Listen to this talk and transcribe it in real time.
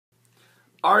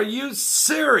Are you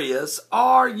serious?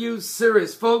 Are you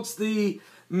serious? Folks, the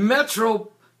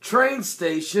Metro train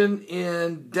station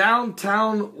in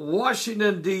downtown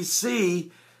Washington,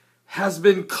 D.C. has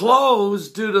been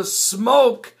closed due to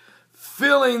smoke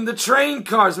filling the train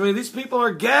cars. I mean, these people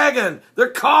are gagging. They're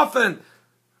coughing.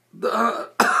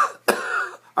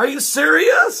 Are you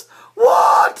serious?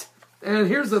 What? And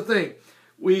here's the thing.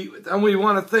 We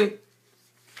want to thank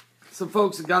some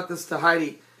folks that got this to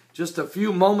Heidi just a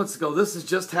few moments ago. This is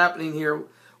just happening here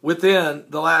within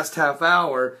the last half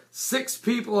hour. 6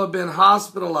 people have been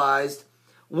hospitalized,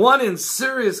 1 in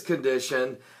serious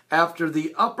condition, after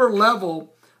the upper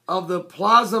level of the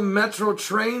Plaza Metro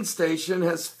train station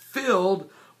has filled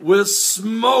with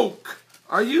smoke.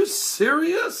 Are you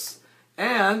serious?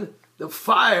 And the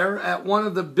fire at one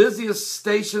of the busiest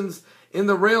stations in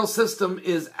the rail system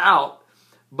is out,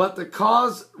 but the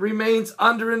cause remains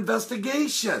under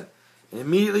investigation. And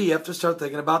immediately you have to start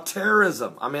thinking about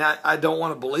terrorism. I mean, I don't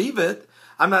want to believe it.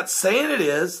 I'm not saying it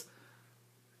is,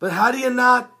 but how do you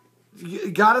not? You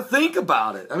got to think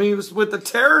about it. I mean, with the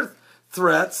terror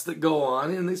threats that go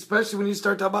on, and especially when you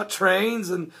start talking about trains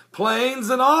and planes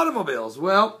and automobiles.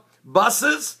 Well,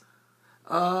 buses.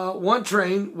 One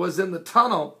train was in the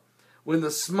tunnel when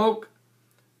the smoke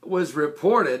was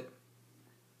reported,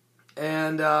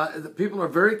 and the people are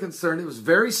very concerned. It was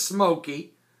very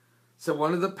smoky. So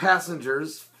one of the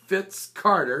passengers, Fitz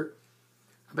Carter,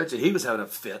 I bet you he was having a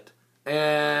fit,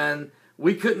 and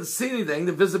we couldn't see anything.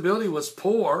 The visibility was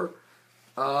poor.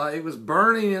 It was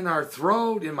burning in our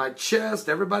throat, in my chest.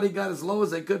 Everybody got as low as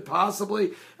they could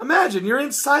possibly. Imagine, you're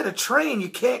inside a train. You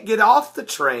can't get off the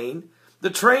train.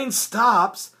 The train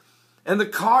stops, and the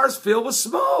car's filled with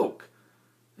smoke.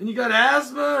 And you got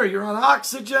asthma, or you're on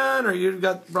oxygen, or you've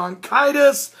got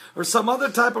bronchitis, or some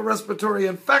other type of respiratory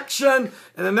infection,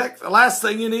 and the last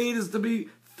thing you need is to be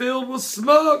filled with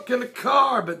smoke in a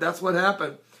car. But that's what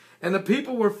happened. And the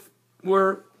people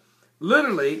were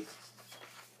literally,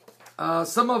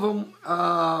 some of them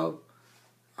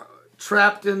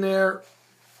trapped in there,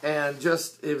 and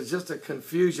it was just a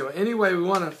confusion. Anyway, we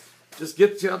want to just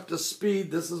get you up to speed.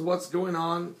 This is what's going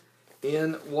on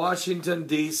in Washington,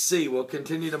 D.C. We'll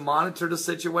continue to monitor the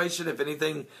situation if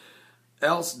anything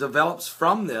else develops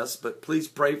from this, but please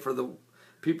pray for the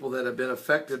people that have been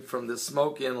affected from the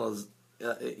smoke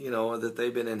that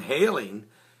they've been inhaling.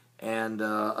 And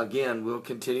again, we'll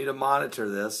continue to monitor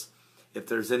this. If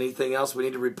there's anything else we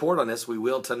need to report on this, we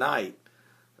will tonight.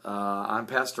 I'm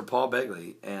Pastor Paul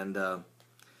Begley, and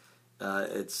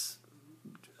it's,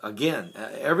 again,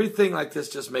 everything like this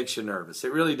just makes you nervous.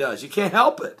 It really does. You can't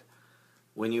help it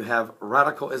when you have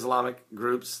radical Islamic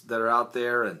groups that are out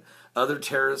there and other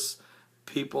terrorist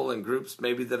people and groups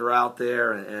maybe that are out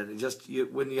there, and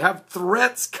when you have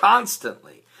threats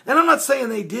constantly. And I'm not saying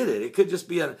they did it. It could just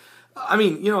be what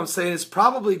I'm saying, it's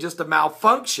probably just a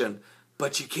malfunction,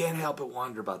 but you can't help but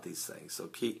wonder about these things. So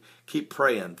keep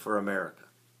praying for America.